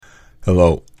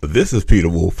Hello, this is Peter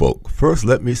Woolfolk. First,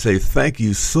 let me say thank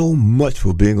you so much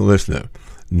for being a listener.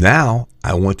 Now,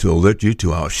 I want to alert you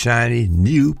to our shiny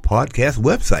new podcast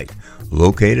website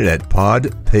located at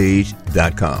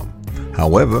podpage.com.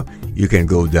 However, you can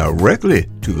go directly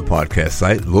to the podcast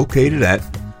site located at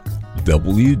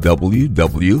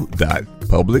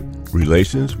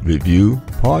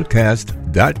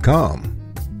www.publicrelationsreviewpodcast.com.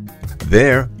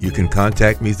 There, you can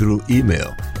contact me through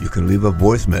email. You can leave a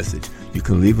voice message. You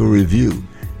can leave a review.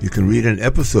 You can read an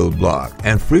episode blog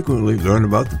and frequently learn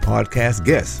about the podcast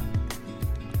guests.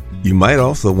 You might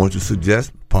also want to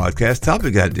suggest podcast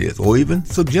topic ideas or even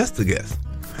suggest a guest.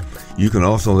 You can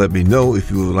also let me know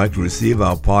if you would like to receive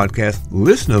our podcast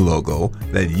listener logo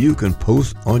that you can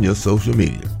post on your social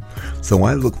media. So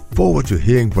I look forward to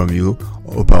hearing from you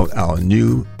about our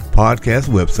new podcast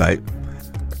website,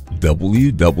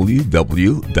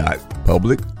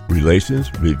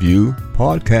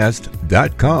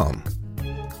 www.publicrelationsreviewpodcast.com.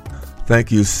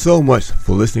 Thank you so much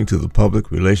for listening to the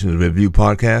Public Relations Review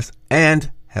Podcast, and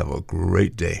have a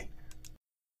great day.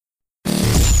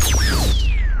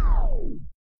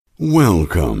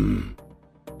 Welcome.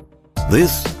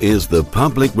 This is the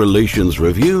Public Relations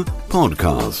Review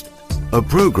Podcast, a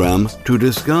program to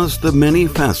discuss the many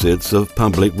facets of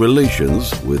public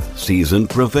relations with seasoned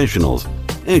professionals,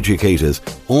 educators,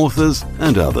 authors,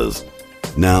 and others.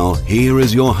 Now, here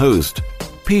is your host,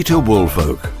 Peter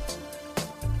Woolfolk.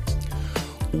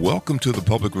 Welcome to the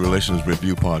Public Relations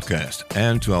Review Podcast,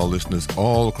 and to our listeners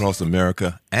all across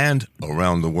America and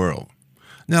around the world.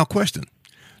 Now, question.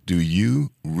 Do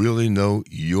you really know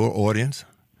your audience?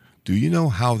 Do you know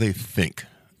how they think?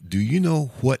 Do you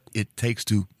know what it takes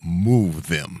to move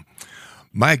them?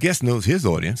 My guest knows his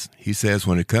audience. He says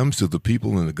when it comes to the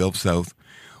people in the Gulf South,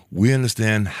 we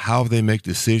understand how they make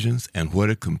decisions and what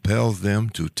it compels them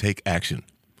to take action.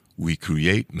 We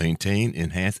create, maintain,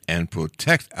 enhance, and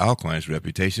protect our client's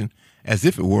reputation as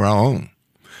if it were our own.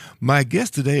 My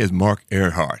guest today is Mark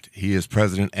Earhart. He is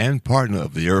president and partner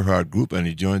of the Earhart Group, and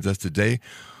he joins us today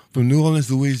from New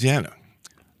Orleans, Louisiana.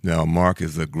 Now, Mark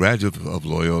is a graduate of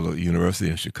Loyola University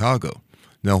in Chicago.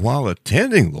 Now, while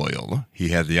attending Loyola, he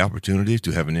had the opportunity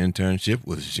to have an internship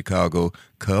with the Chicago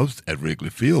Cubs at Wrigley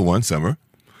Field one summer.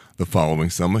 The following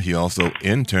summer, he also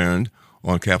interned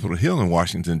on Capitol Hill in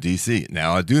Washington, D.C.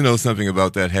 Now, I do know something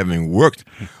about that, having worked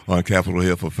on Capitol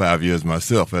Hill for 5 years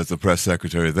myself as the press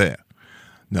secretary there.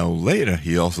 Now, later,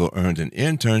 he also earned an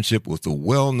internship with the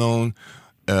well-known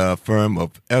firm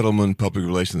of Edelman Public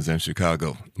Relations in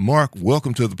Chicago. Mark,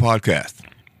 welcome to the podcast.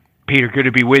 Peter, good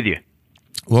to be with you.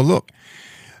 Well, look,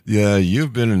 yeah,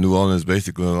 you've been in New Orleans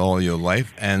basically all your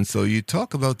life, and so you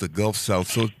talk about the Gulf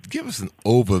South. So give us an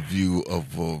overview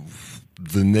of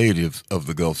the natives of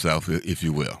the Gulf South, if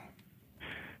you will.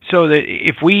 So that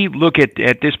if we look at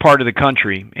this part of the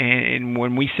country, and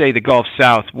when we say the Gulf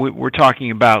South, we're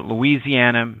talking about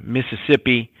Louisiana,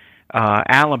 Mississippi,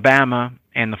 Alabama,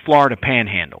 and the Florida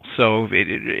Panhandle. So,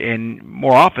 and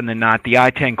more often than not, the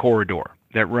I-10 corridor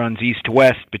that runs east to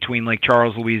west between Lake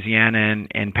Charles, Louisiana,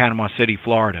 and Panama City,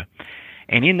 Florida.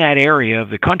 And in that area of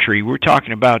the country, we're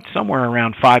talking about somewhere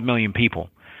around 5 million people,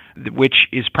 which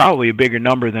is probably a bigger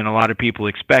number than a lot of people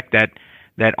expect that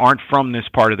aren't from this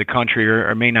part of the country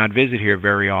or may not visit here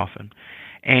very often.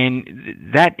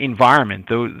 And that environment,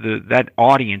 that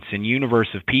audience and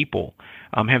universe of people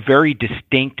have very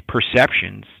distinct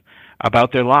perceptions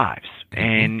about their lives.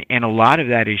 And a lot of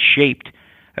that is shaped,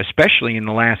 especially in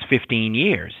the last 15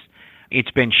 years.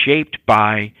 It's been shaped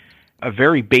by a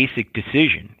very basic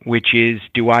decision, which is,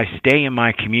 do I stay in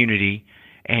my community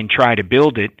and try to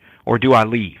build it, or do I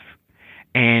leave?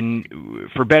 And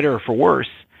for better or for worse,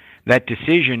 that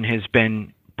decision has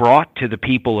been brought to the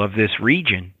people of this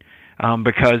region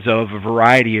because of a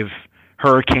variety of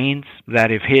hurricanes that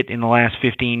have hit in the last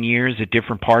 15 years at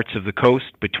different parts of the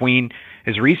coast, between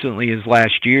as recently as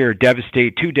last year,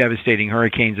 two devastating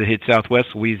hurricanes that hit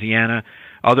southwest Louisiana,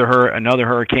 another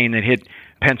hurricane that hit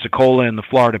Pensacola and the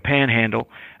Florida Panhandle,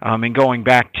 and going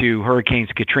back to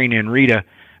Hurricanes Katrina and Rita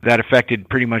that affected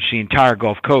pretty much the entire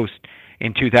Gulf Coast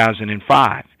in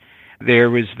 2005. There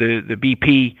was the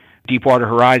BP Deepwater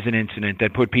Horizon incident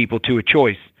that put people to a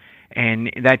choice,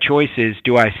 and that choice is,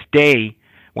 do I stay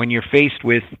when you're faced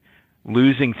with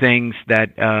losing things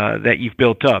that you've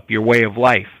built up, your way of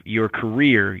life, your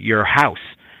career, your house?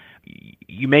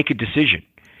 You make a decision,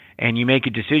 and you make a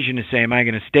decision to say, am I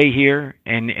going to stay here,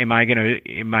 and am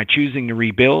I choosing to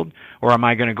rebuild, or am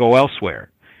I going to go elsewhere?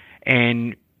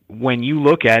 And when you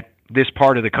look at this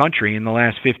part of the country in the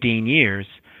last 15 years,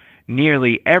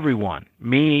 nearly everyone,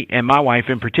 me and my wife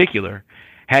in particular,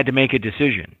 had to make a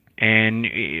decision. And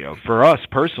for us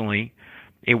personally,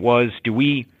 it was, do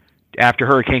we after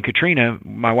Hurricane Katrina,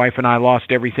 my wife and I lost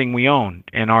everything we owned,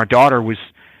 and our daughter was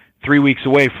 3 weeks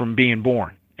away from being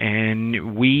born.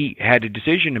 And we had a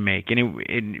decision to make.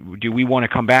 And do we want to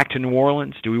come back to New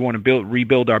Orleans? Do we want to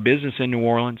rebuild our business in New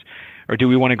Orleans? Or do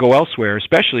we want to go elsewhere,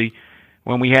 especially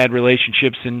when we had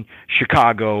relationships in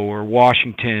Chicago or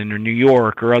Washington or New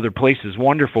York or other places,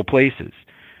 wonderful places?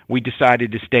 We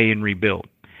decided to stay and rebuild.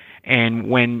 And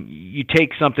when you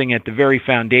take something at the very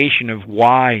foundation of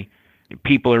why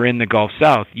people are in the Gulf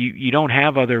South, you don't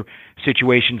have other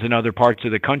situations in other parts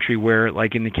of the country where,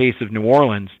 like in the case of New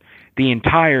Orleans, the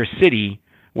entire city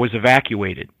was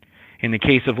evacuated. In the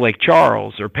case of Lake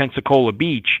Charles or Pensacola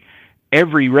Beach,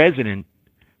 every resident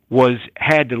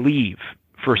had to leave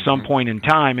for some point in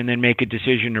time and then make a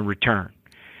decision to return.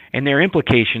 And there are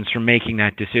implications from making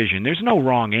that decision. There's no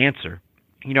wrong answer.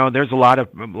 There's a lot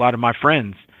of my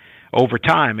friends over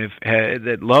time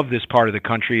that love this part of the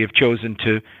country have chosen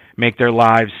to make their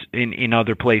lives in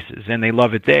other places, and they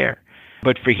love it there.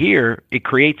 But for here, it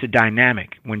creates a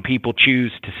dynamic. When people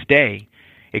choose to stay,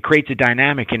 it creates a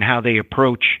dynamic in how they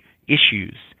approach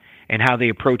issues and how they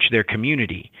approach their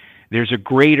community. There's a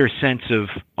greater sense of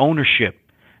ownership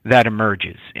that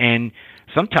emerges. And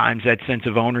sometimes that sense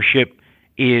of ownership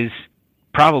is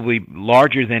probably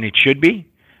larger than it should be.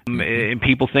 And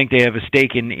people think they have a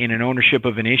stake in an ownership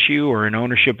of an issue or an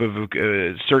ownership of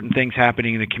certain things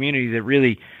happening in the community that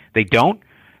really they don't.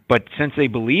 But since they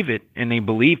believe it and they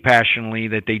believe passionately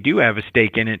that they do have a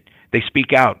stake in it, they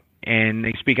speak out, and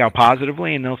they speak out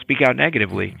positively and they'll speak out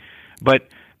negatively. But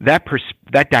that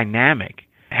dynamic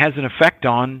has an effect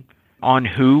on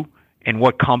who and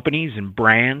what companies and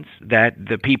brands that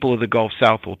the people of the Gulf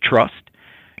South will trust.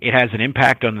 It has an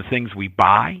impact on the things we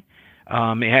buy.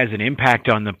 It has an impact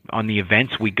on the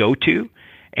events we go to,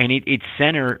 and it's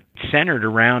centered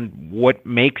around what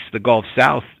makes the Gulf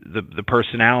South the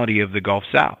personality of the Gulf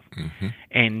South. Mm-hmm.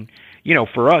 And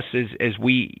for us as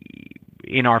we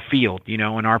in our field, in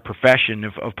our profession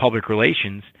of public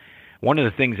relations, one of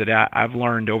the things that I've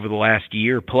learned over the last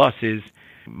year plus is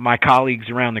my colleagues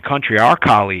around the country, our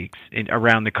colleagues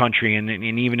around the country, and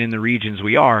even in the regions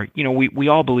we are, we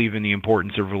all believe in the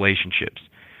importance of relationships.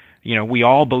 We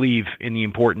all believe in the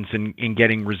importance in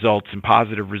getting results and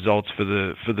positive results for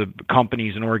the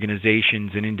companies and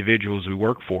organizations and individuals we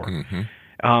work for.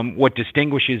 Mm-hmm. What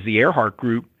distinguishes the Earhart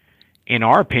Group, in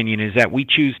our opinion, is that we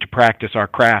choose to practice our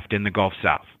craft in the Gulf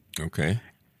South. Okay.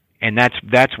 And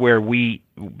that's where we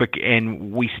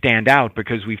stand out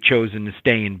because we've chosen to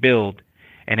stay and build.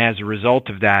 And as a result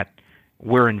of that,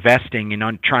 we're investing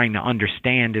in trying to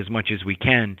understand as much as we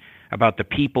can about the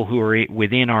people who are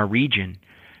within our region,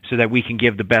 so that we can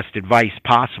give the best advice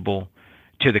possible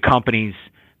to the companies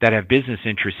that have business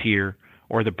interests here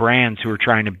or the brands who are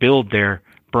trying to build their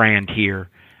brand here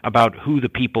about who the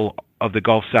people of the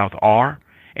Gulf South are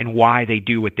and why they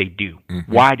do what they do.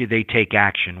 Mm-hmm. Why do they take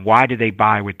action? Why do they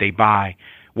buy what they buy?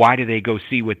 Why do they go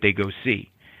see what they go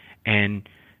see? And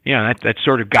that's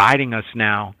sort of guiding us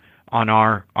now on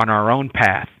our own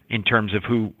path in terms of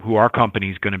who our company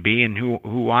is going to be and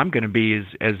who I'm going to be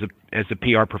as a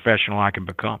PR professional I can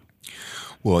become.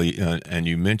 Well, and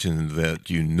you mentioned that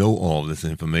you know all this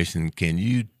information. Can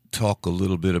you talk a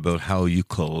little bit about how you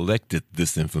collected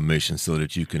this information so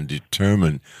that you can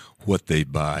determine what they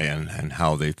buy and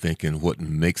how they think and what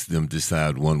makes them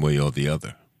decide one way or the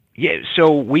other? Yeah,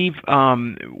 so we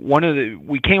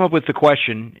came up with the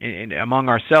question among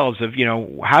ourselves of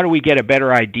how do we get a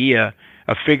better idea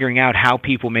of figuring out how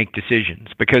people make decisions,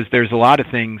 because there's a lot of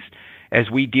things as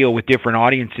we deal with different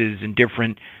audiences and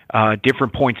different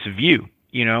points of view,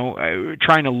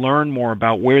 trying to learn more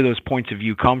about where those points of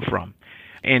view come from.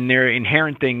 And they're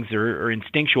inherent things or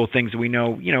instinctual things that we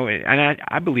know, and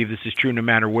I believe this is true no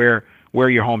matter where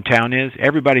your hometown is.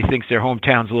 Everybody thinks their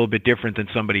hometown's a little bit different than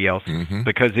somebody else's. Mm-hmm.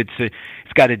 Because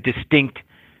it's got a distinct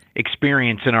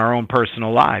experience in our own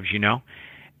personal lives,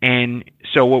 And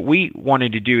so what we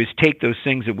wanted to do is take those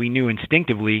things that we knew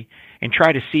instinctively and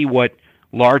try to see what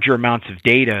larger amounts of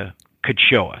data could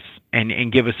show us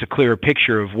and give us a clearer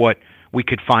picture of what we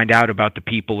could find out about the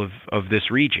people of this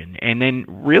region. And then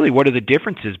really what are the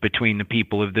differences between the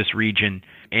people of this region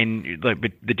and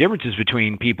the differences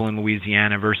between people in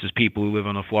Louisiana versus people who live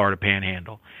on the Florida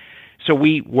Panhandle. So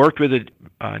we worked with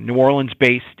a New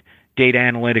Orleans-based data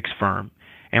analytics firm,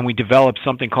 and we developed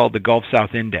something called the Gulf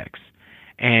South Index.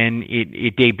 And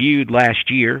it debuted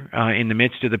last year in the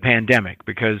midst of the pandemic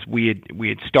because we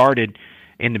had started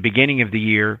in the beginning of the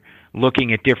year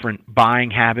looking at different buying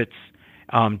habits,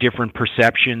 different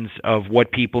perceptions of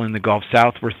what people in the Gulf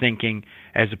South were thinking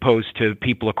as opposed to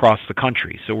people across the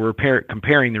country. So we're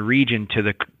comparing the region to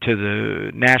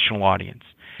the national audience.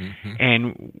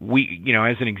 And we,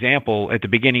 as an example, at the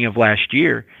beginning of last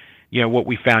year, what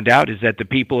we found out is that the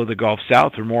people of the Gulf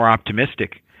South are more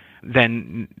optimistic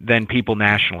than people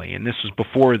nationally. And this was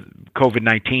before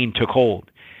COVID-19 took hold.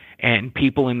 And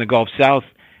people in the Gulf South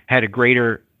had a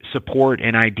greater support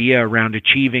and idea around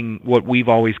achieving what we've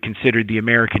always considered the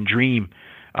American dream,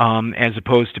 as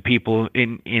opposed to people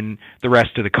in the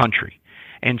rest of the country.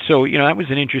 And so, that was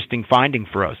an interesting finding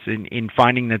for us in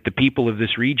finding that the people of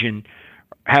this region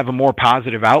have a more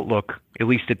positive outlook, at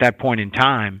least at that point in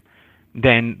time,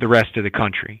 than the rest of the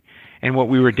country. And what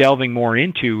we were delving more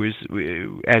into is,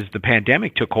 as the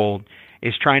pandemic took hold,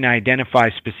 is trying to identify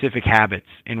specific habits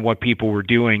in what people were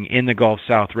doing in the Gulf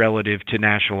South relative to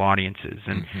national audiences.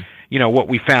 And, what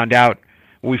we found out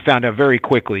very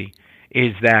quickly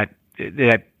is that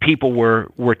people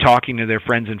were talking to their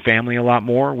friends and family a lot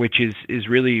more, which is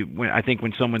really, I think,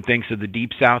 when someone thinks of the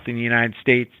Deep South in the United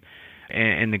States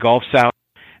and the Gulf South,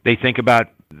 they think about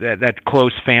that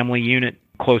close family unit,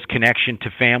 close connection to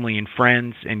family and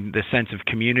friends, and the sense of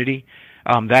community.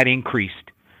 That increased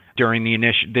during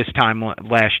this time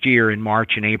last year, in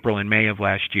March and April and May of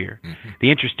last year.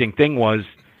 The interesting thing was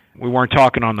we weren't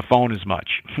talking on the phone as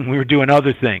much. We were doing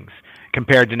other things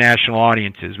compared to national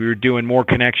audiences. We were doing more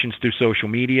connections through social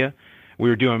media. We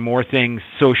were doing more things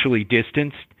socially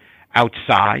distanced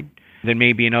outside than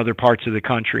maybe in other parts of the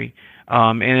country.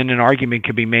 And then an argument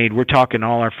could be made, we're talking to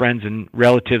all our friends and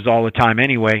relatives all the time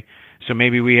anyway, so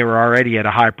maybe we were already at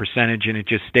a high percentage and it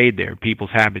just stayed there.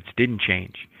 People's habits didn't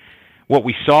change. What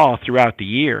we saw throughout the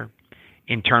year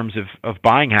in terms of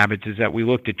buying habits is that we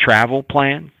looked at travel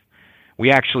plans.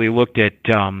 We actually looked at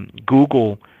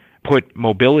Google put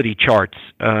mobility charts,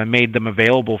 made them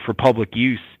available for public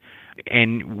use,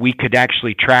 and we could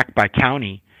actually track by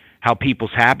county how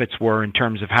people's habits were in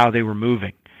terms of how they were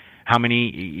moving. How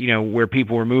many, where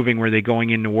people were moving, were they going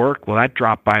into work? Well, that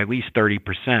dropped by at least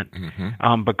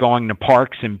 30%. But going to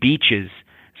parks and beaches,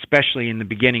 especially in the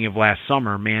beginning of last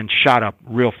summer, shot up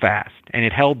real fast, and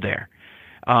it held there.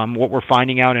 What we're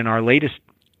finding out in our latest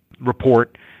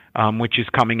report, which is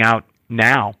coming out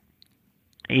now,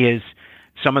 is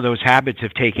some of those habits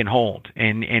have taken hold.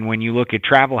 And when you look at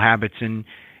travel habits in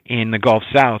the Gulf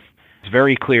South, it's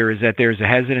very clear is that there's a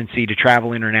hesitancy to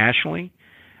travel internationally.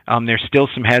 There's still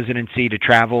some hesitancy to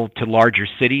travel to larger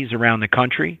cities around the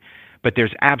country, but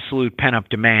there's absolute pent-up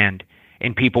demand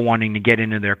in people wanting to get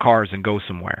into their cars and go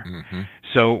somewhere.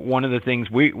 So one of the things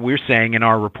we're saying in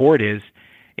our report is,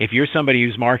 if you're somebody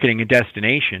who's marketing a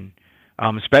destination,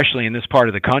 especially in this part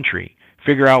of the country,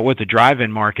 figure out what the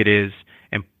drive-in market is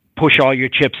and push all your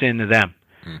chips into them.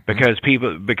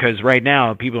 Because right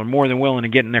now people are more than willing to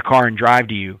get in their car and drive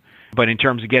to you, but in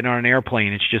terms of getting on an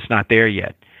airplane, it's just not there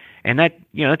yet. And that,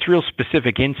 that's real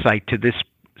specific insight to this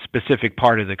specific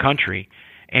part of the country.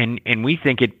 And we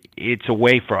think it's a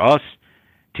way for us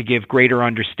to give greater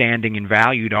understanding and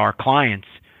value to our clients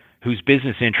whose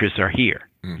business interests are here.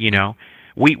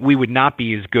 We would not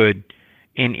be as good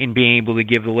in being able to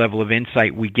give the level of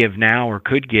insight we give now or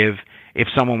could give if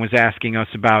someone was asking us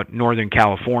about Northern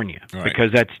California,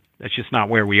 because that's just not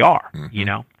where we are,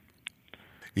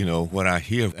 What I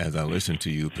hear as I listen to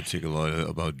you, particularly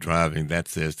about driving, that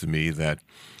says to me that,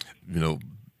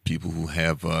 people who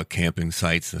have camping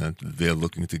sites, they're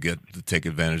looking to take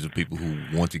advantage of people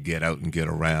who want to get out and get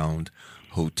around.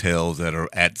 Hotels that are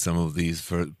at some of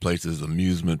these places,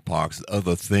 amusement parks,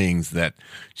 other things that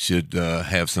should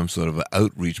have some sort of an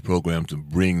outreach program to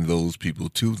bring those people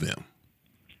to them.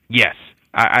 Yes,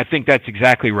 I think that's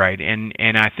exactly right. And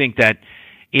I think that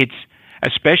it's,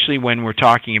 especially when we're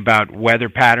talking about weather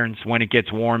patterns, when it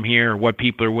gets warm here, or what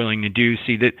people are willing to do.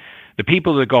 See, that the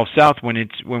people of the Gulf South,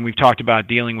 when we've talked about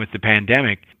dealing with the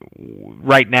pandemic,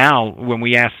 right now, when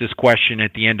we ask this question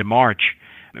at the end of March,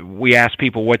 we asked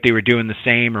people what they were doing the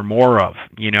same or more of.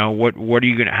 What are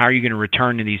you how are you going to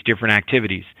return to these different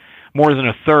activities? More than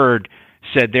a third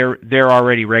said they're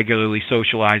already regularly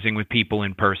socializing with people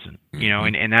in person.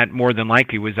 And that more than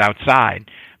likely was outside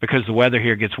because the weather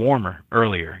here gets warmer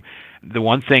earlier. The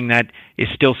one thing that is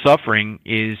still suffering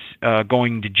is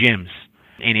going to gyms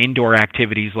and indoor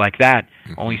activities like that.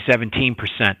 Only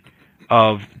 17%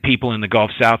 of people in the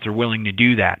Gulf South are willing to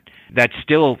do that. That's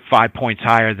still 5 points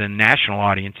higher than national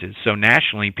audiences. So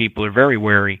nationally, people are very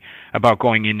wary about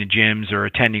going into gyms or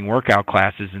attending workout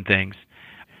classes and things.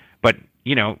 But,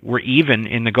 we're even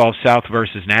in the Gulf South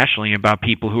versus nationally about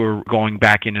people who are going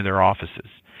back into their offices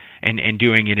and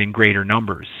doing it in greater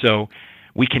numbers. So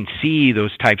we can see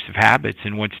those types of habits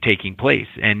and what's taking place.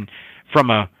 And from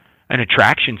an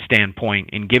attraction standpoint,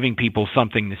 in giving people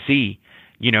something to see,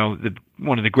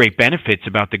 one of the great benefits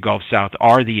about the Gulf South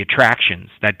are the attractions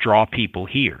that draw people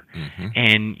here. Mm-hmm.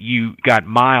 And you got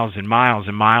miles and miles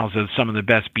and miles of some of the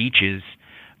best beaches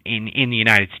in the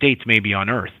United States, maybe on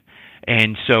Earth.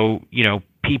 And so,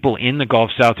 people in the Gulf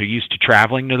South are used to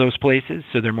traveling to those places,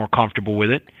 so they're more comfortable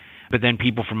with it. But then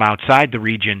people from outside the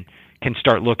region can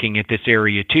start looking at this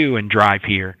area too and drive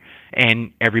here,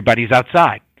 and everybody's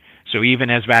outside. So even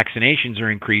as vaccinations are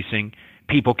increasing,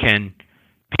 people can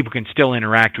still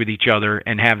interact with each other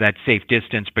and have that safe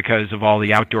distance because of all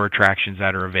the outdoor attractions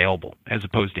that are available as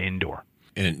opposed to indoor.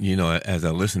 And, as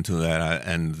I listen to that,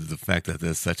 and the fact that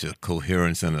there's such a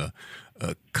coherence and a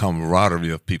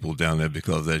camaraderie of people down there,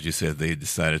 because, as you said, they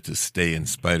decided to stay in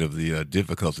spite of the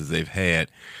difficulties they've had.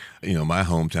 My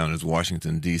hometown is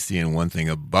Washington, D.C., and one thing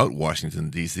about Washington,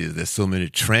 D.C. is there's so many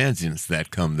transients that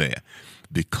come there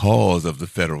because of the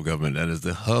federal government. That is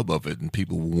the hub of it, and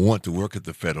people want to work at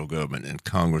the federal government and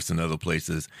Congress and other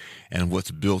places. And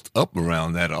what's built up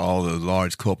around that are all the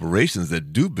large corporations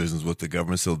that do business with the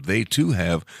government, so they too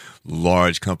have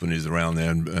large companies around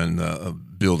there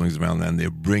and buildings around there, and they're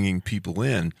bringing people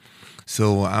in.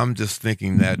 So I'm just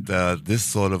thinking that this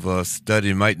sort of a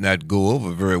study might not go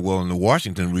over very well in the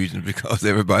Washington region because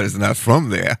everybody's not from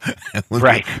there.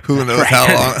 Right. Who knows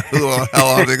how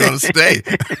long they're going to stay?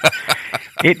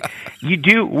 We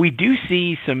do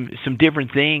see some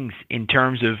different things in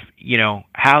terms of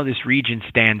how this region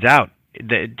stands out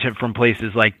from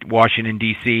places like Washington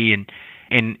D.C.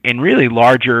 and really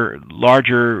larger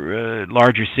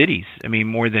cities. I mean,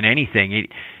 more than anything,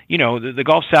 the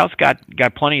Gulf South's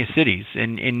got plenty of cities,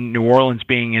 and New Orleans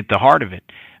being at the heart of it.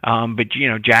 But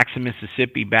Jackson,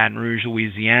 Mississippi, Baton Rouge,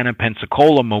 Louisiana,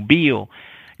 Pensacola, Mobile,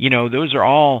 those are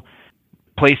all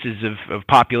places of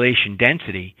population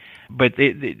density. But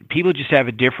people just have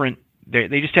a different.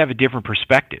 They just have a different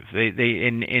perspective.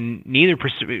 The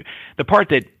part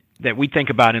that we think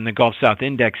about in the Gulf South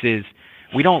Index is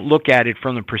we don't look at it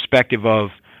from the perspective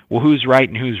of, well, who's right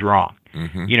and who's wrong.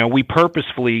 Mm-hmm. We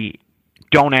purposefully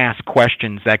don't ask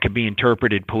questions that could be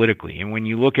interpreted politically. And when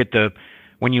you look at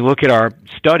our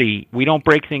study, we don't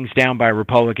break things down by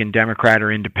Republican, Democrat, or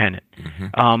Independent.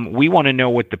 Mm-hmm. We want to know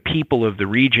what the people of the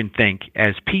region think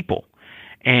as people,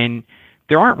 and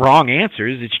there aren't wrong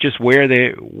answers. It's just where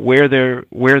they're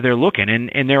looking,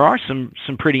 and there are some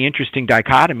pretty interesting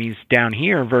dichotomies down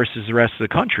here versus the rest of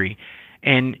the country.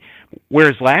 And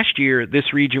whereas last year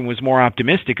this region was more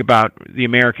optimistic about the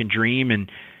American dream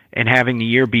and having the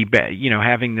year be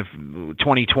having the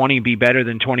 2020 be better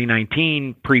than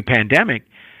 2019 pre-pandemic,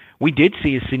 we did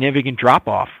see a significant drop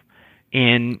off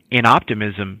in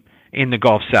optimism in the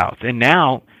Gulf South, and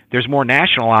now there's more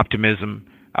national optimism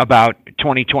about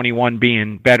 2021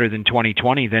 being better than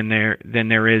 2020 than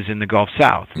there is in the Gulf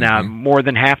South. Mm-hmm. Now, more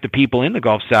than half the people in the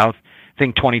Gulf South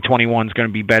think 2021 is going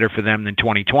to be better for them than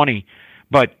 2020,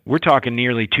 but we're talking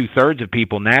nearly 2/3 of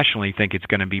people nationally think it's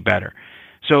going to be better.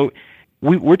 So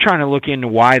we're trying to look into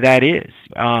why that is,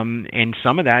 and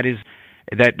some of that is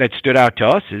that stood out to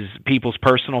us is people's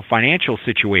personal financial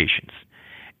situations,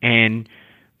 and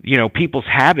people's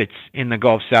habits in the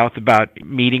Gulf South about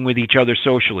meeting with each other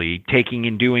socially, taking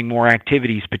and doing more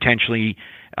activities potentially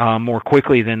more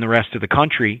quickly than the rest of the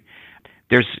country.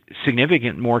 There's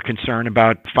significant more concern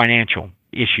about financial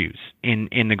issues in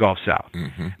the Gulf South.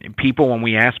 Mm-hmm. People, when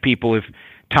we ask people if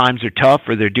times are tough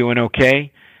or they're doing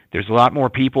okay, there's a lot more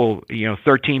people,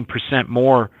 13%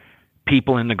 more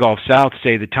people in the Gulf South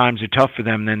say that times are tough for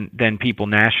them than people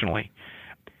nationally.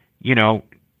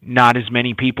 Not as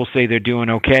many people say they're doing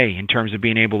okay in terms of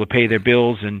being able to pay their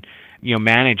bills and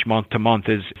manage month to month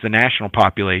as the national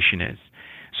population is.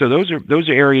 So those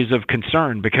are areas of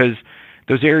concern, because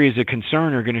those areas of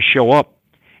concern are going to show up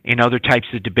in other types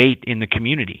of debate in the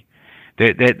community.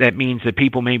 That means that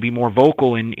people may be more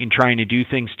vocal in trying to do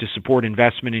things to support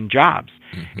investment in jobs.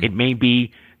 Mm-hmm. It may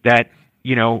be that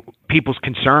people's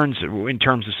concerns in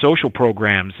terms of social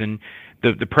programs and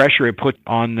the pressure it put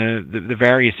on the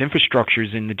various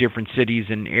infrastructures in the different cities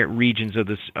and regions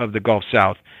of the Gulf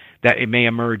South, that it may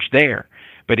emerge there.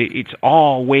 But it's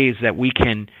all ways that we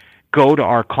can go to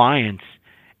our clients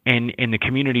and in the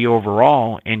community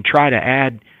overall and try to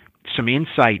add some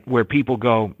insight where people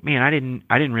go, man, I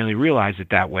didn't really realize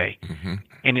it that way. Mm-hmm.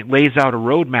 And it lays out a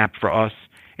roadmap for us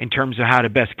in terms of how to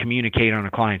best communicate on a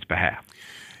client's behalf.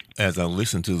 As I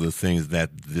listen to the things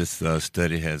that this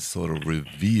study has sort of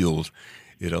revealed,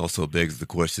 it also begs the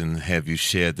question, have you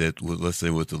shared that with, let's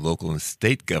say, with the local and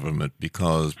state government?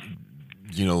 Because,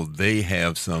 they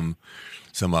have some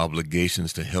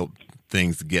obligations to help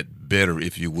things get better,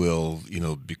 if you will,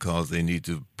 because they need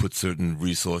to put certain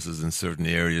resources in certain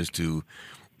areas to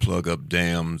plug up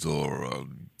dams or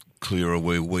clear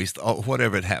away waste, or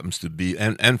whatever it happens to be,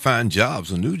 and find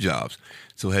jobs or new jobs.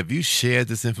 So have you shared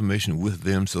this information with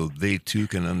them so they too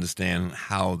can understand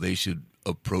how they should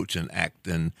approach and act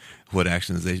and what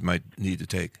actions they might need to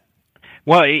take?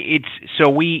 Well, it's so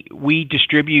we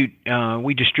distribute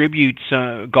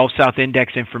Gulf South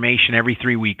Index information every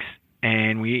 3 weeks,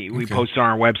 and we post it on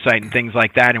our website and things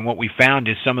like that. And what we found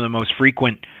is some of the most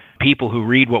frequent people who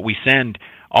read what we send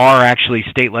are actually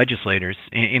state legislators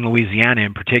in Louisiana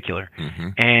in particular. Mm-hmm.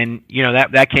 And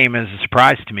that came as a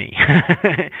surprise to me.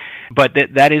 But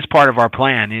that is part of our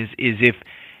plan is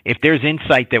if there's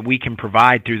insight that we can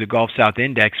provide through the Gulf South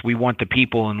Index, we want the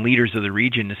people and leaders of the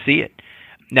region to see it.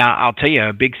 Now, I'll tell you,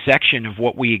 a big section of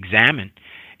what we examine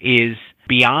is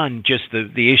beyond just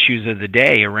the issues of the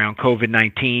day around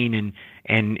COVID-19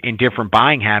 and different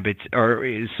buying habits, or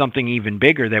is something even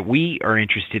bigger that we are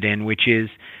interested in, which is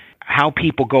how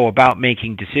people go about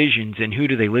making decisions and who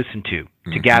do they listen to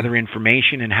gather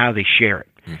information and how they share it.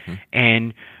 Mm-hmm.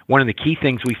 And one of the key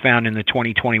things we found in the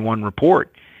 2021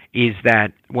 report is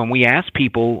that when we ask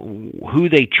people who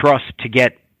they trust to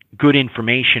get good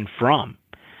information from,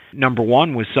 number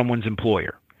one was someone's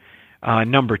employer.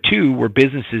 Number two were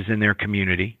businesses in their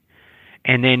community.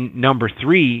 And then number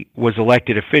three was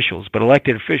elected officials, but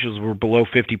elected officials were below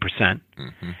 50%.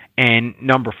 Mm-hmm. And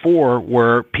number four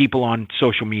were people on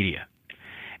social media.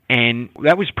 And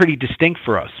that was pretty distinct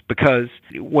for us, because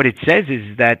what it says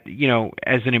is that,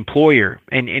 as an employer,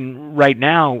 and right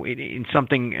now in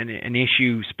something, an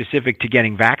issue specific to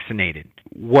getting vaccinated,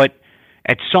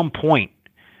 at some point,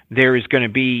 there's going to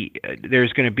be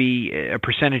a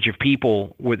percentage of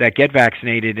people that get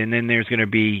vaccinated, and then there's going to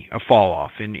be a fall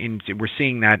off, and we're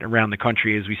seeing that around the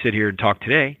country as we sit here and talk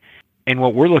today. And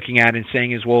what we're looking at and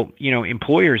saying is, well,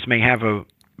 employers may have a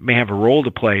role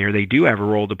to play, or they do have a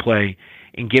role to play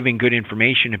in giving good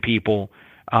information to people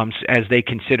as they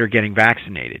consider getting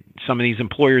vaccinated. Some of these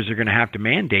employers are going to have to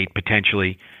mandate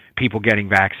potentially people getting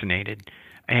vaccinated,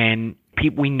 and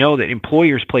we know that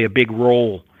employers play a big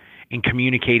role in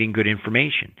communicating good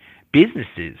information.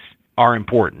 Businesses are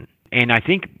important. And I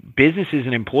think businesses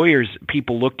and employers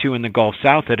people look to in the Gulf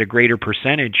South at a greater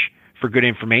percentage for good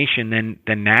information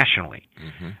than nationally.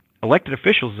 Mm-hmm. Elected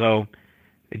officials, though,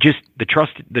 just the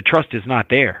trust is not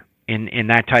there in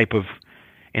that type of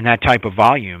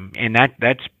volume. And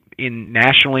that's in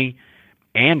nationally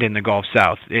and in the Gulf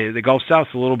South. The Gulf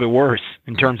South's a little bit worse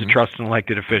in terms of trust in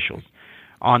elected officials.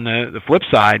 On the flip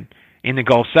side, in the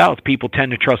Gulf South, people tend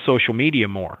to trust social media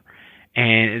more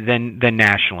than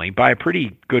nationally by a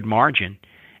pretty good margin.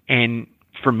 And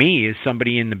for me, as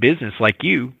somebody in the business like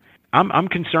you, I'm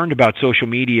concerned about social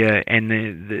media and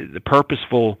the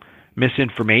purposeful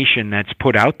misinformation that's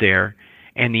put out there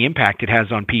and the impact it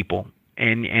has on people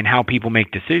and how people make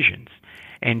decisions.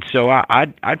 And so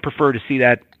I'd prefer to see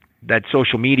that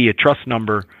social media trust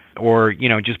number, or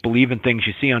just believe in things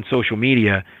you see on social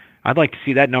media. I'd like to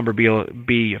see that number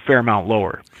be a fair amount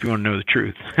lower, if you want to know the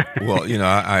truth. Well,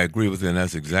 I agree with you, and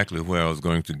that's exactly where I was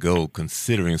going to go.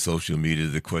 Considering social media,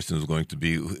 the question was going to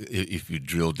be, if you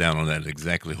drill down on that,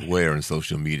 exactly where in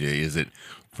social media. Is it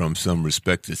from some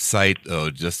respected site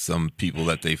or just some people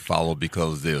that they follow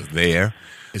because they're there?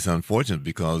 It's unfortunate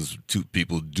because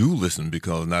people do listen,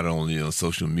 because not only on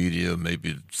social media,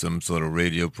 maybe some sort of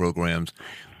radio programs,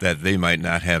 that they might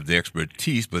not have the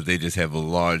expertise, but they just have a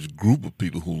large group of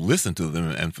people who listen to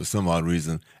them and for some odd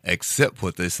reason accept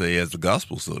what they say as the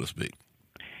gospel, so to speak.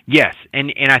 Yes,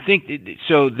 and I think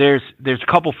so. There's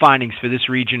a couple findings for this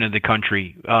region of the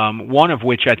country. One of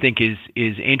which I think is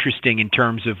interesting in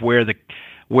terms of where the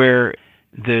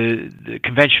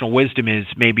conventional wisdom is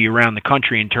maybe around the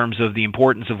country in terms of the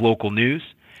importance of local news,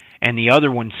 and the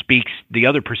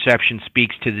other perception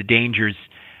speaks to the dangers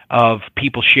of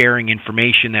people sharing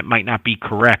information that might not be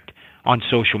correct on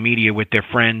social media with their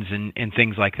friends and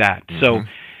things like that. Mm-hmm. So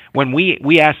when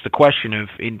we ask the question of,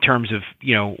 in terms of,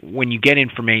 when you get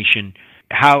information,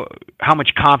 how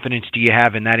much confidence do you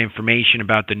have in that information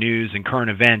about the news and current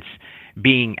events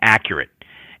being accurate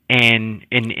and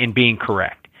being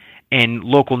correct? And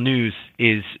local news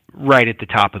is right at the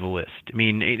top of the list. I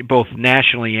mean, both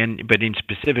nationally but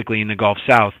specifically in the Gulf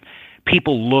South,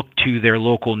 people look to their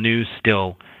local news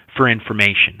still for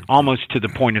information, almost to the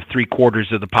point of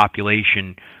 3/4 of the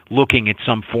population looking at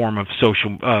some form of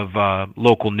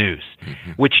local news,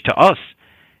 mm-hmm. which to us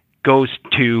goes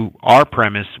to our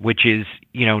premise, which is,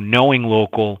 knowing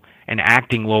local and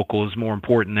acting local is more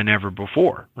important than ever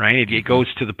before, right? It goes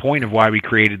to the point of why we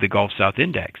created the Gulf South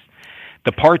Index.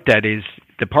 The part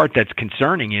that's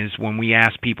concerning is when we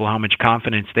ask people how much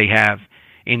confidence they have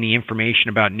in the information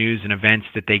about news and events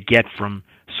that they get from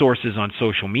sources on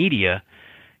social media.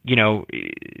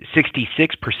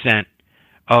 66%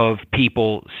 of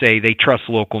people say they trust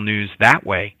local news that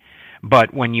way.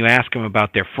 But when you ask them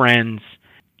about their friends,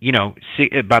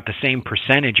 about the same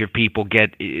percentage of people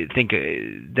think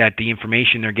that the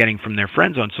information they're getting from their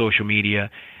friends on social media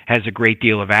has a great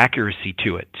deal of accuracy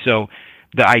to it. So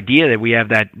the idea that we have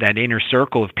that inner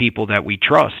circle of people that we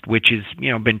trust, which has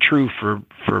been true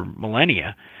for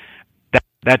millennia,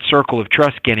 that circle of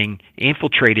trust getting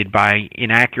infiltrated by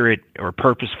inaccurate or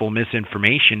purposeful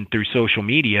misinformation through social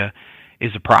media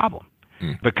is a problem,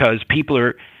 because people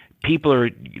are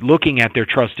looking at their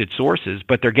trusted sources,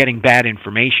 but they're getting bad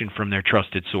information from their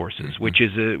trusted sources, which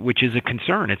is a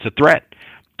concern. It's a threat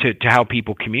to how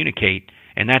people communicate,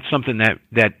 and that's something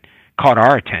that caught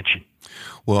our attention.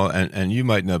 Well, and you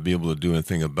might not be able to do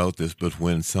anything about this, but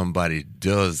when somebody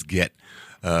does get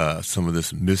some of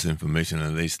this misinformation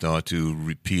and they start to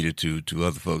repeat it to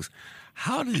other folks,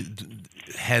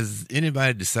 has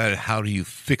anybody decided how do you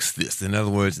fix this? In other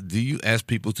words, do you ask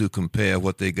people to compare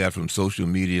what they got from social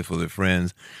media for their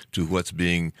friends to what's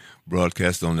being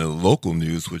broadcast on their local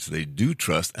news, which they do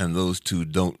trust, and those two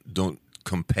don't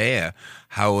compare?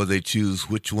 How will they choose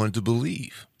which one to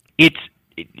believe?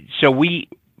 The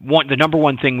number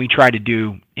one thing we try to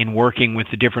do in working with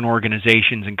the different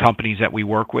organizations and companies that we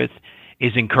work with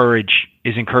is encourage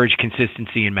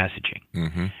consistency in messaging.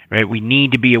 Mm-hmm. Right? We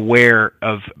need to be aware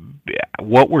of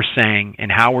what we're saying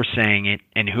and how we're saying it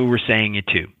and who we're saying it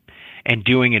to, and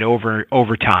doing it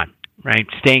over time. Right?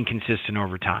 Staying consistent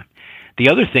over time. The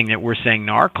other thing that we're saying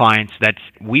to our clients that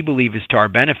we believe is to our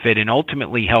benefit and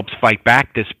ultimately helps fight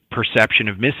back this perception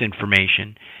of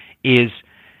misinformation is,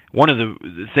 one of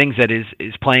the things that is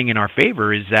playing in our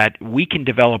favor is that we can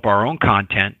develop our own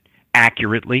content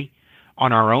accurately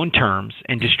on our own terms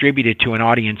and distribute it to an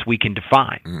audience we can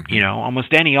define. Mm-hmm.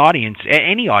 Almost any audience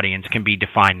can be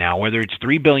defined now, whether it's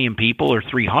 3 billion people or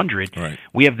 300. Right.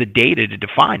 We have the data to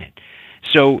define it.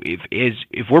 So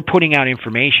if we're putting out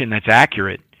information that's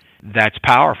accurate, that's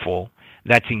powerful,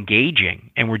 that's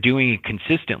engaging, and we're doing it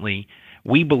consistently,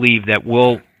 we believe that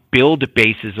we'll build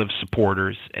bases of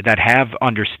supporters that have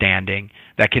understanding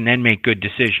that can then make good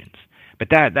decisions. But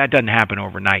that doesn't happen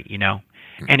overnight,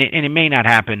 and it may not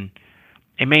happen.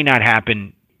 It may not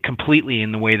happen completely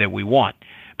in the way that we want,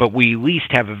 but we at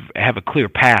least have a clear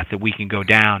path that we can go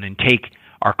down and take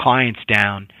our clients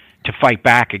down to fight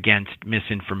back against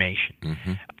misinformation.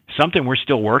 Mm-hmm. Something we're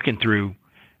still working through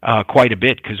quite a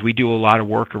bit, because we do a lot of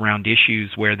work around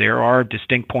issues where there are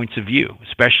distinct points of view,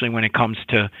 especially when it comes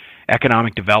to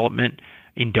economic development,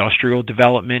 industrial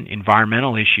development,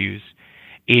 environmental issues,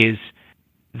 is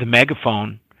the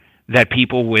megaphone that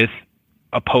people with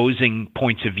opposing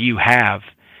points of view have,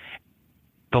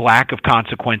 the lack of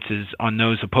consequences on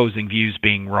those opposing views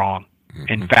being wrong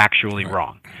and factually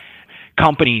wrong.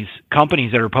 Companies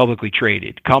that are publicly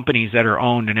traded, companies that are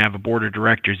owned and have a board of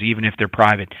directors, even if they're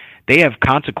private, they have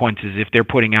consequences if they're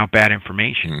putting out bad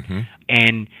information.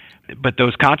 Mm-hmm. But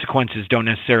those consequences don't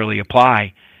necessarily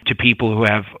apply to people who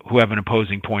have an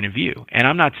opposing point of view. And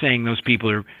I'm not saying those people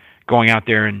are going out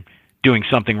there and doing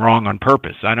something wrong on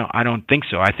purpose. I don't think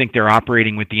so. I think they're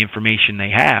operating with the information they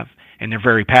have, and they're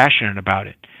very passionate about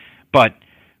it. But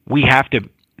we have to.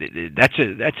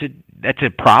 That's a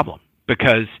problem,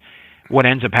 because what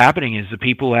ends up happening is the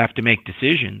people who have to make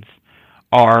decisions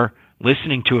are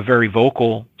listening to a very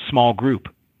vocal small group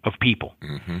of people,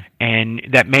 mm-hmm. and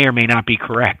that may or may not be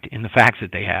correct in the facts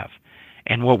that they have.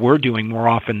 And what we're doing more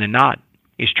often than not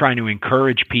is trying to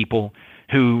encourage people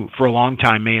who for a long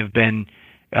time may have been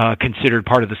considered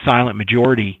part of the silent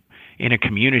majority in a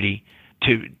community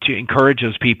to encourage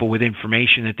those people with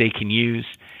information that they can use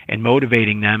and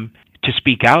motivating them to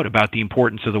speak out about the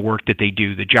importance of the work that they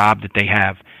do, the job that they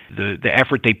have, the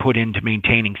effort they put into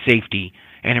maintaining safety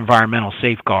and environmental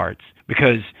safeguards.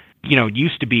 Because, it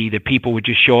used to be that people would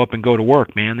just show up and go to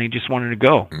work, man. They just wanted to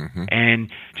go. Mm-hmm. And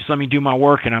just let me do my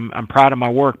work, and I'm proud of my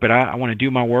work, but I want to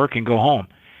do my work and go home.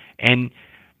 And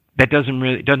that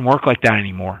doesn't work like that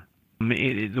anymore.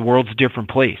 The world's a different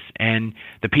place. And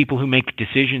the people who make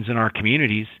decisions in our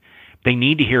communities, they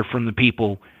need to hear from the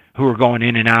people who are going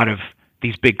in and out of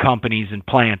these big companies and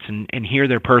plants and hear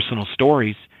their personal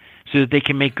stories so that they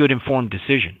can make good informed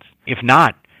decisions. If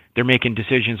not, they're making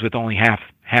decisions with only half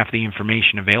the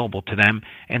information available to them,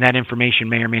 and that information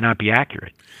may or may not be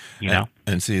accurate.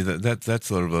 And see that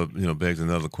sort of begs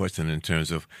another question in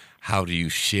terms of how do you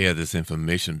share this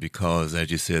information? Because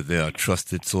as you said, there are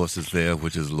trusted sources there,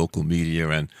 which is local media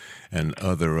and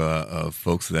other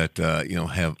folks that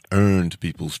have earned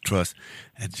people's trust.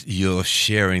 And you're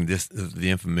sharing the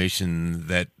information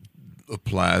that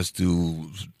applies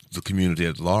to the community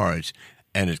at large,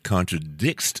 and it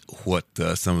contradicts what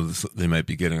some of they might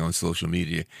be getting on social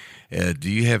media. Do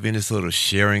you have any sort of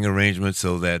sharing arrangement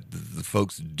so that the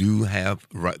folks do have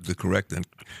the correct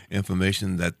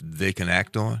information that they can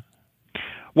act on?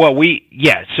 Well,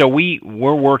 so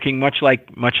we're working much like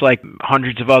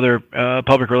hundreds of other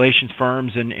public relations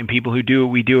firms and people who do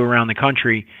what we do around the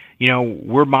country.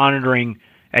 We're monitoring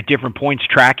at different points,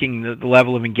 tracking the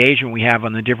level of engagement we have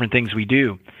on the different things we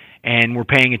do. And we're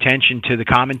paying attention to the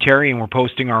commentary, and we're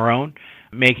posting our own,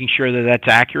 making sure that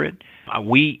that's accurate. I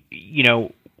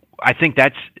think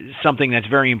that's something that's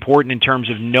very important in terms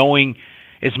of knowing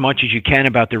as much as you can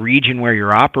about the region where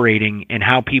you're operating and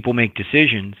how people make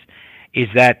decisions, is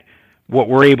that what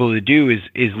we're able to do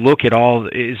is look at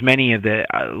as many of the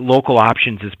local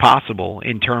options as possible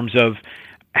in terms of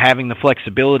having the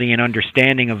flexibility and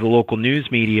understanding of the local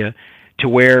news media to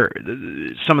where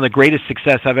some of the greatest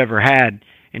success I've ever had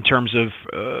in terms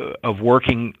of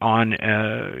working on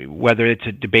whether it's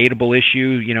a debatable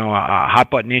issue, a hot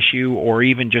button issue, or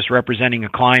even just representing a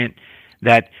client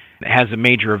that has a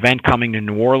major event coming to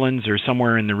New Orleans or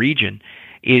somewhere in the region,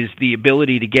 is the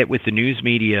ability to get with the news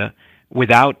media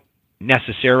without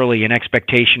necessarily an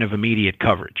expectation of immediate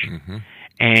coverage. Mm-hmm.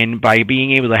 And by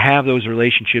being able to have those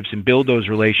relationships and build those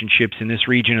relationships in this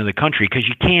region of the country, because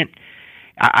you can't,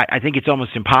 I think it's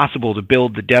almost impossible to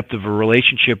build the depth of a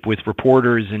relationship with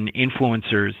reporters and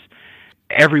influencers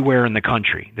everywhere in the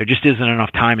country. There just isn't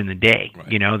enough time in the day,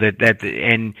 right.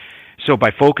 And so by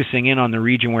focusing in on the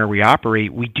region where we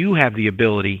operate, we do have the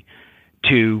ability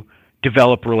to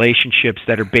develop relationships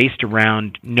that are based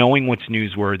around knowing what's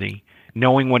newsworthy,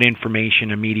 knowing what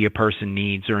information a media person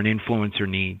needs or an influencer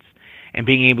needs, and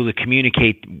being able to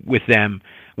communicate with them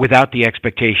without the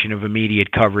expectation of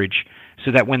immediate coverage,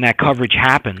 so that when that coverage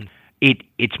happens, it's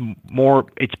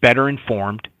better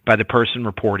informed by the person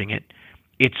reporting it.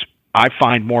 I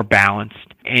find more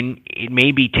balanced, and it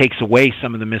maybe takes away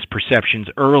some of the misperceptions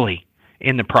early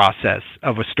in the process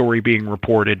of a story being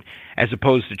reported, as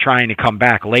opposed to trying to come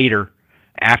back later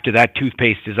after that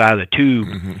toothpaste is out of the tube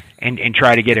mm-hmm. and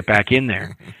try to get it back in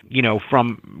there.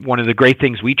 From one of the great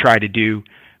things we try to do,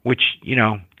 which,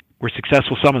 we're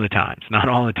successful some of the times, not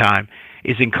all the time,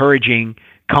 is encouraging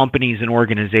companies and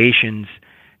organizations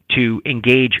to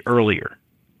engage earlier,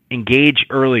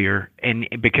 and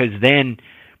because then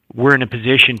we're in a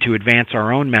position to advance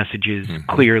our own messages mm-hmm.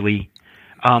 clearly,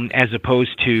 as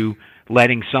opposed to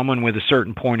letting someone with a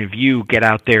certain point of view get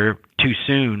out there too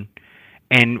soon.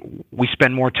 And we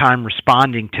spend more time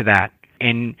responding to that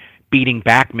and beating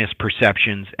back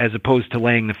misperceptions, as opposed to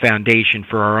laying the foundation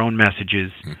for our own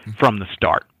messages mm-hmm. from the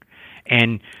start.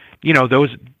 And,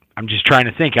 I'm just trying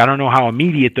to think. I don't know how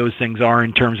immediate those things are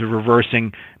in terms of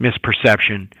reversing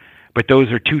misperception, but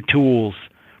those are two tools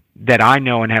that I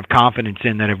know and have confidence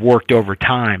in that have worked over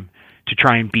time to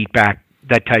try and beat back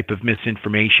that type of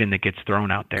misinformation that gets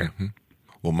thrown out there. Mm-hmm.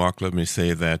 Well, Mark, let me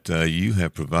say that you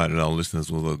have provided our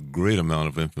listeners with a great amount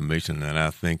of information, and I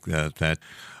think that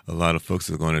a lot of folks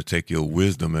are going to take your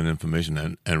wisdom and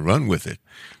information and run with it.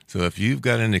 So if you've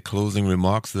got any closing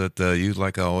remarks that you'd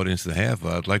like our audience to have,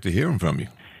 I'd like to hear them from you.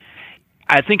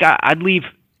 I think I'd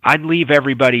leave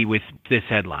everybody with this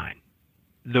headline.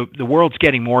 The world's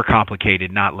getting more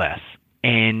complicated, not less.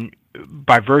 And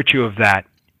by virtue of that,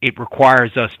 it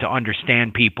requires us to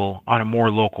understand people on a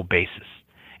more local basis.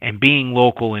 And being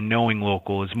local and knowing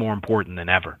local is more important than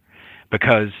ever,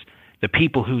 because the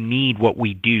people who need what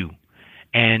we do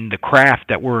and the craft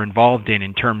that we're involved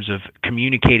in terms of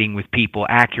communicating with people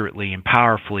accurately and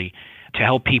powerfully to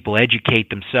help people educate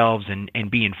themselves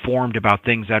and be informed about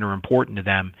things that are important to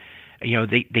them,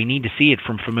 they need to see it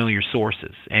from familiar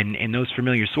sources. And those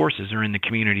familiar sources are in the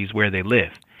communities where they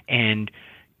live. And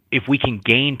if we can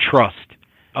gain trust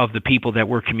of the people that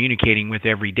we're communicating with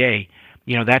every day,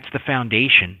 that's the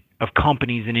foundation of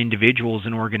companies and individuals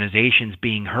and organizations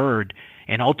being heard,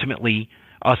 and ultimately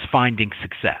us finding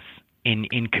success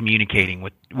in communicating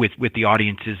with the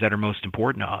audiences that are most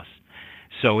important to us.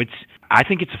 So I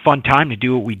think it's a fun time to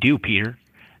do what we do, Peter.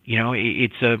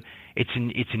 It's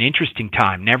an interesting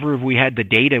time. Never have we had the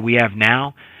data we have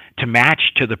now to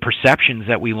match to the perceptions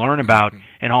that we learn about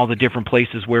in all the different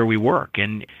places where we work.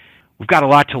 And we've got a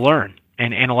lot to learn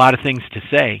and a lot of things to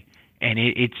say. And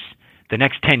it's the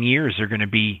next 10 years are going to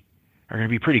be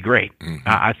pretty great, mm-hmm.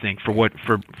 I think,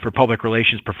 for public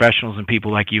relations professionals and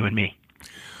people like you and me.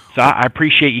 So I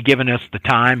appreciate you giving us the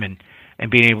time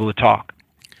and being able to talk.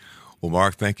 Well,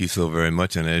 Mark, thank you so very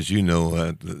much. And as you know,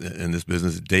 in this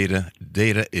business, data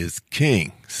is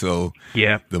king. So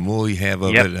the more you have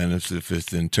of it, and if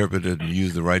it's interpreted and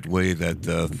used the right way,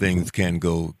 that things can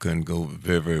go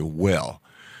very, very well.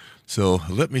 So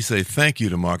let me say thank you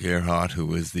to Mark Earhart,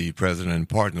 who is the president and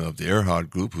partner of the Earhart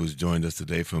Group, who's joined us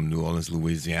today from New Orleans,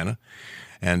 Louisiana.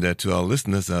 And to our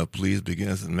listeners, please begin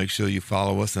and make sure you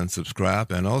follow us and subscribe,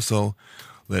 and also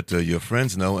let your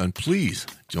friends know. And please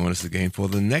join us again for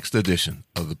the next edition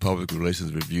of the Public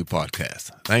Relations Review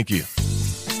podcast. Thank you.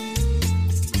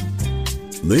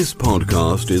 This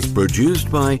podcast is produced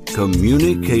by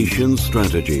Communications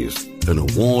Strategies, an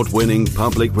award-winning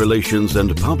public relations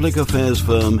and public affairs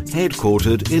firm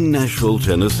headquartered in Nashville,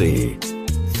 Tennessee.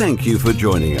 Thank you for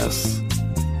joining us.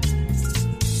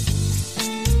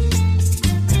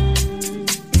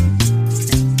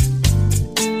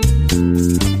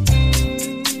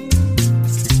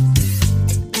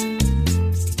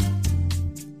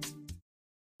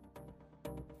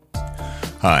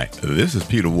 Hi, this is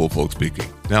Peter Woolfolk speaking.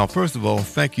 Now, first of all,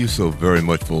 thank you so very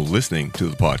much for listening to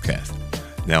the podcast.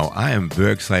 Now, I am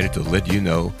very excited to let you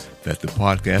know that the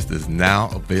podcast is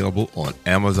now available on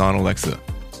Amazon Alexa.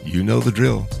 You know the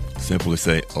drill. Simply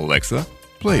say, Alexa,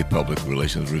 play Public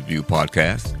Relations Review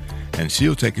podcast, and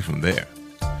she'll take it from there.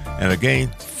 And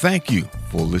again, thank you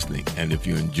for listening. And if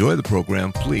you enjoy the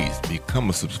program, please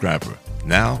become a subscriber.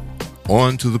 Now,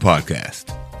 on to the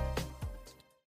podcast.